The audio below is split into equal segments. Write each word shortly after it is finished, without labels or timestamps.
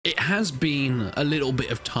has been a little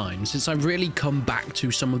bit of time since I've really come back to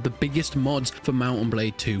some of the biggest mods for Mount and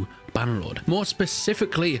Blade 2 Bannerlord. More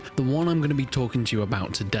specifically, the one I'm going to be talking to you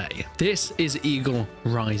about today. This is Eagle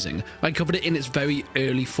Rising. I covered it in its very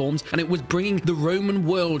early forms, and it was bringing the Roman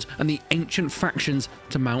world and the ancient factions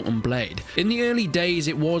to Mount and Blade. In the early days,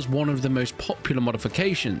 it was one of the most popular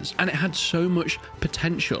modifications, and it had so much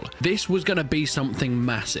potential. This was going to be something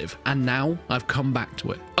massive, and now I've come back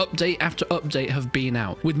to it. Update after update have been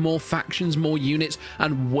out, with more factions, more units,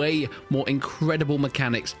 and way more incredible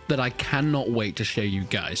mechanics that I cannot wait to show you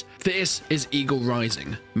guys. This is Eagle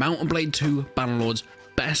Rising, Mount and Blade 2 Bannerlord's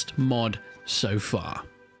best mod so far.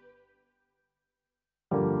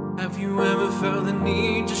 Have you ever felt the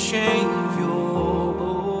need to shave your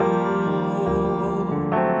ball?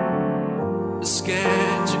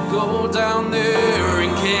 Scared to go down there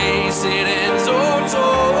in case it ends all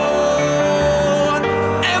torn.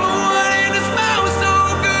 Everyone in this mouth so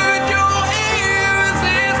good your ears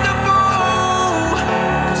is the bow.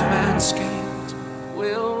 'Cause Manscaped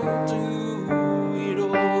will do it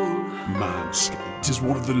all. Manscaped is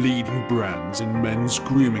one of the leading brands in men's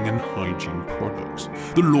grooming and hygiene products.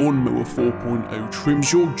 The Lawnmower 4.0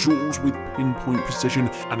 trims your jaws with pinpoint precision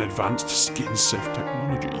and advanced skin-safe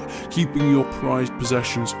technology, keeping your prized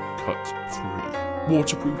possessions cut-free.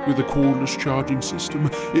 Waterproof with a cordless charging system,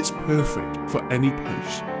 it's perfect for any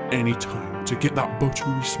place, any time to get that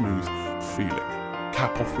buttery smooth feeling.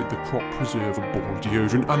 Cap off with the Crop Preserver Ball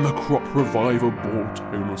Deodorant and the Crop Reviver Ball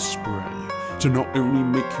Toner Spray to not only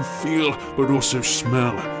make you feel but also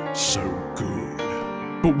smell so good.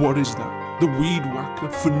 But what is that? The Weed Whacker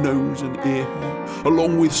for nose and ear hair,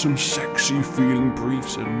 along with some sexy feeling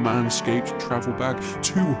briefs and Manscaped travel bag,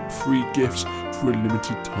 2 free gifts for a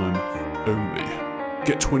limited time only.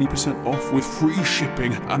 Get 20% off with free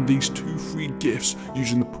shipping and these 2 free gifts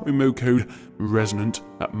using the promo code RESONANT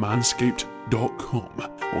at manscaped.com,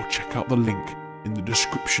 or check out the link in the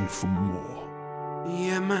description for more.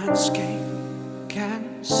 Yeah, Manscaped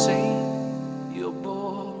can save your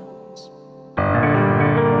balls.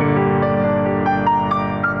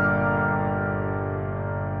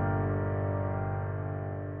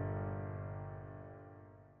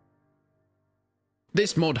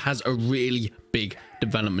 This mod has a really big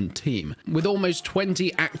development team, with almost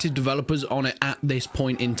 20 active developers on it at this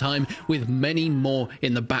point in time, with many more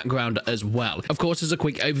in the background as well. Of course, as a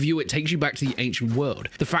quick overview, it takes you back to the ancient world.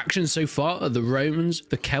 The factions so far are the Romans,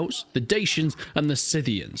 the Celts, the Dacians, and the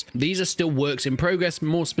Scythians. These are still works in progress,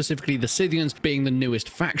 more specifically the Scythians being the newest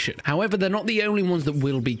faction. However, they're not the only ones that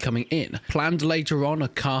will be coming in. Planned later on are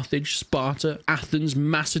Carthage, Sparta, Athens,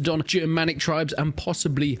 Macedon, Germanic tribes, and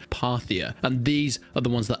possibly Parthia. And these are the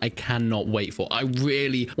ones that I cannot wait for. I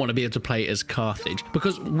really want to be able to play as Carthage,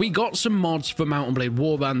 because we got some mods for Mount and Blade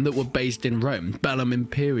Warband that were based in Rome. Bellum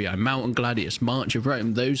Imperii, Mount and Gladius, March of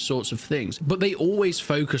Rome, those sorts of things. But they always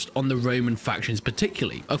focused on the Roman factions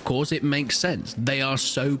particularly. Of course, it makes sense. They are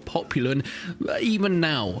so popular, and even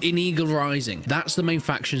now, in Eagle Rising, that's the main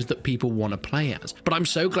factions that people want to play as. But I'm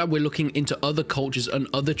so glad we're looking into other cultures and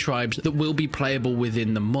other tribes that will be playable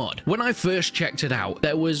within the mod. When I first checked it out,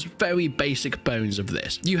 there was very basic bones of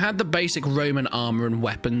this. You had the basic Roman armor and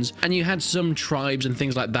weapons, and you had some tribes and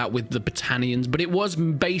things like that with the Battanians, but it was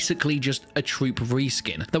basically just a troop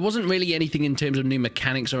reskin. There wasn't really anything in terms of new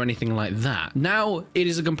mechanics or anything like that. Now it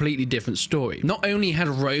is a completely different story. Not only had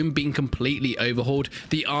Rome been completely overhauled,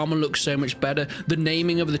 the armor looks so much better, the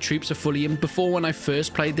naming of the troops are fully in. Before, when I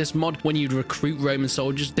first played this mod, when you'd recruit Roman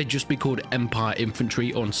soldiers, they'd just be called Empire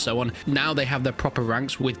Infantry and so on. Now they have their proper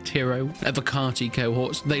ranks with Tiro, Evocati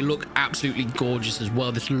cohorts. They look absolutely gorgeous as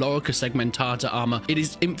well. This Lorica Segmentata armor, it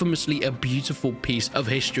is infamously a beautiful piece of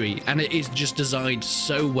history, and it is just designed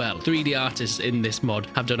so well. 3D artists in this mod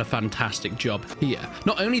have done a fantastic job here.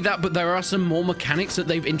 Not only that, but there are some more mechanics that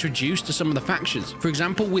they've introduced to some of the factions. For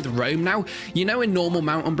example, with Rome now, you know, in normal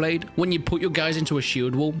Mount and Blade, when you put your guys into a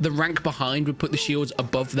shield wall, the rank behind would put the shields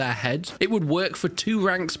above their heads. It would work for 2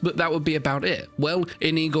 ranks, but that would be about it. Well,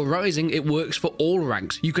 in Eagle Rising, it works for all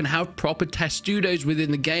ranks. You can have proper testudos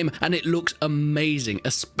within the game, and it looks amazing,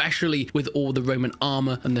 especially with all the Roman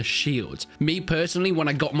armor and the shields. Me personally, when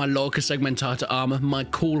I got my Lorica Segmentata armor, my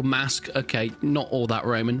cool mask, okay, not all that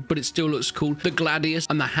Roman, but it still looks cool, the Gladius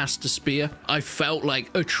and the Hasta Spear, I felt like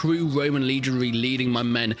a true Roman legionary leading my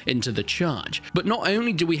men into the charge. But not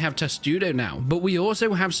only do we have testudo now, but we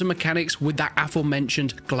also have some mechanics with that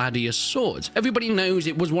aforementioned Gladius swords. Everybody knows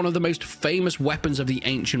it was one of the most famous weapons of the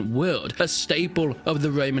ancient world, a staple of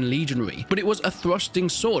the Roman legionary, but it was a thrusting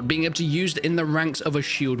sword, being able to use it in the ranks of a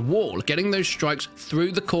shield wall, getting getting those strikes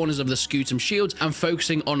through the corners of the scutum shields and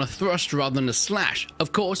focusing on a thrust rather than a slash.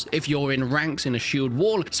 Of course, if you're in ranks in a shield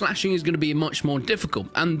wall, slashing is going to be much more difficult,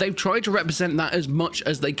 and they've tried to represent that as much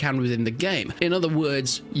as they can within the game. In other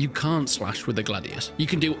words, you can't slash with a gladius. You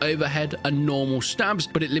can do overhead and normal stabs,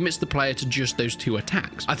 but it limits the player to just those 2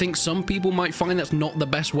 attacks. I think some people might find that's not the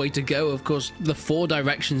best way to go. Of course, the 4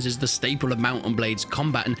 directions is the staple of Mount and Blade's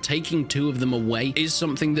combat, and taking 2 of them away is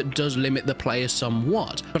something that does limit the player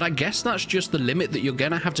somewhat. But I guess that's just the limit that you're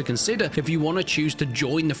going to have to consider if you want to choose to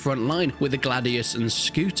join the front line with a gladius and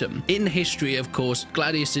scutum. In history, of course,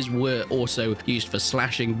 gladiuses were also used for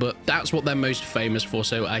slashing, but that's what they're most famous for,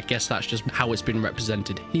 so I guess that's just how it's been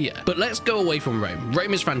represented here. But let's go away from Rome.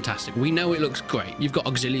 Rome is fantastic. We know it looks great. You've got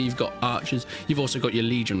auxiliary, you've got archers, you've also got your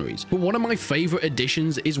legionaries. But one of my favorite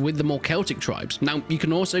additions is with the more Celtic tribes. Now, you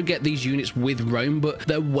can also get these units with Rome, but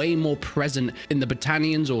they're way more present in the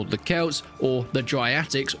Britannians or the Celts or the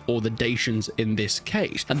Dryatics or the Dacians in this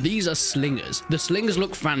case. And these are slingers. The slingers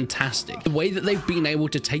look fantastic. The way that they've been able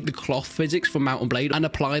to take the cloth physics from Mount and Blade and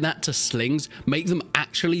apply that to slings, make them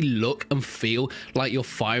actually look and feel like you're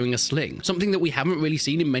firing a sling. Something that we haven't really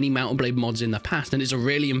seen in many Mount and Blade mods in the past, and it's a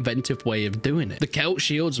really inventive way of doing it. The Celt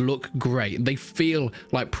shields look great. They feel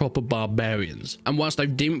like proper barbarians. And whilst I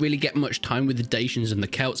didn't really get much time with the Dacians and the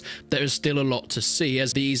Celts, there is still a lot to see,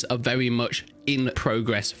 as these are very much in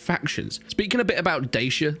progress factions. Speaking a bit about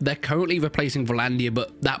Dacia, they're currently replacing Volandia,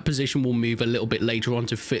 but that position will move a little bit later on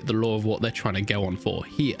to fit the lore of what they're trying to go on for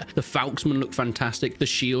here. The Falksmen look fantastic, the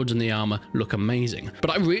shields and the armor look amazing.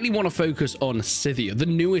 But I really want to focus on Scythia, the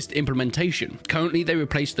newest implementation. Currently, they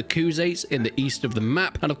replace the Khuzaits in the east of the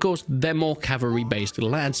map, and of course, they're more cavalry-based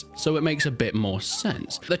lads, so it makes a bit more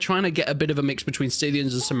sense. They're trying to get a bit of a mix between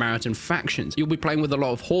Scythians and Samaritan factions. You'll be playing with a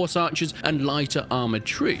lot of horse archers and lighter armored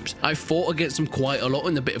troops. I fought against them quite a lot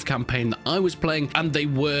in the bit of campaign that I was playing, and they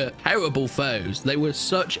were terrible foes. They were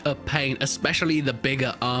such a pain, especially the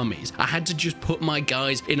bigger armies. I had to just put my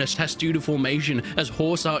guys in a testudo formation, as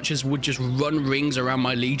horse archers would just run rings around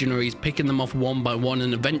my legionaries, picking them off one by one,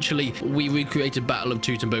 and eventually we recreated Battle of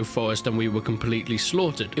Teutoburg Forest and we were completely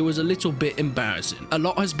slaughtered. It was a little bit embarrassing. A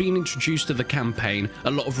lot has been introduced to the campaign,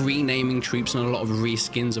 a lot of renaming troops and a lot of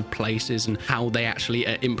reskins of places and how they actually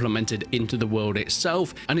are implemented into the world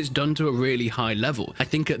itself, and it's done to a really high level. I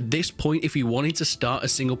think at this point, if you wanted to start a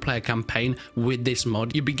single player campaign with this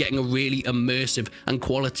mod, you'd be getting a really immersive and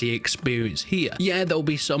quality experience here. Yeah, there'll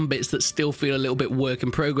be some bits that still feel a little bit work in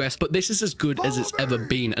progress, but this is as good as it's ever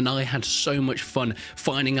been, and I had so much fun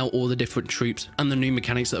finding out all the different troops and the new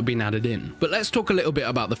mechanics that have been added in. But let's talk a little bit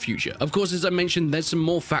about the future. Of course, as I mentioned, there's some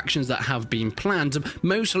more factions that have been planned,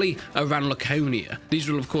 mostly around Laconia. These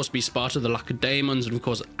will of course be Sparta, the Lacedaemons, and of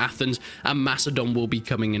course Athens and Macedon will be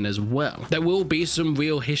coming in as well. There will be some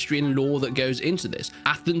real history and lore that goes into this.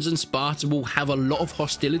 Athens and Sparta will have a lot of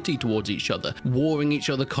hostility towards each other, warring each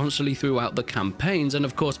other constantly throughout the campaigns, and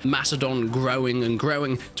of course Macedon growing and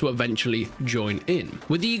growing to eventually join in.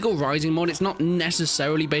 With the Eagle Rising mod, it's not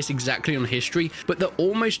necessarily based exactly on history, but they're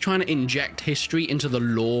almost trying to inject history into the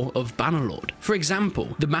lore of Bannerlord. For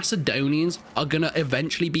example, the Macedonians are going to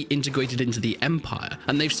eventually be integrated into the Empire,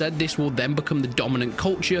 and they've said this will then become the dominant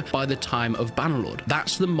culture by the time of Bannerlord.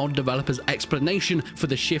 That's the mod developer's explanation for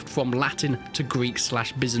the shift from Latin to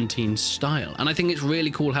Greek/Byzantine style, and I think it's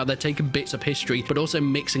really cool how they're taking bits of history but also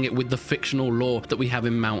mixing it with the fictional lore that we have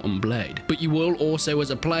in Mount and Blade. But you will also,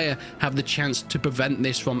 as a player, have the chance to prevent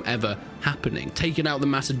this from ever happening, taking out the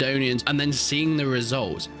Macedonians and then seeing the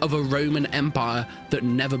results of a Roman Empire that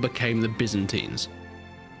never became the Byzantines.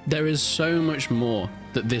 There is so much more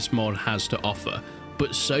that this mod has to offer,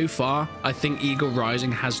 but so far, I think Eagle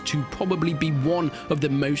Rising has to probably be one of the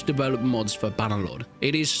most developed mods for Bannerlord.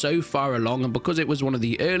 It is so far along, and because it was one of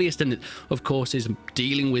the earliest, and it of course is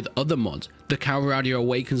dealing with other mods, the calradia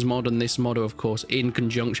awakens mod and this mod are of course in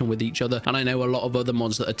conjunction with each other, and I know a lot of other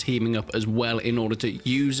mods that are teaming up as well in order to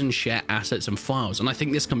use and share assets and files, and I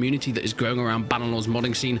think this community that is growing around Bannerlord's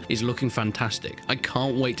modding scene is looking fantastic. I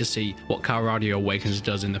can't wait to see what calradia awakens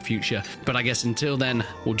does in the future, but I guess until then,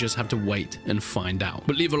 we'll just have to wait and find out.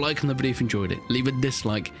 But leave a like on the video if you enjoyed it, leave a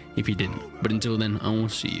dislike if you didn't, but until then, I will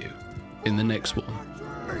see you in the next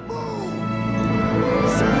one.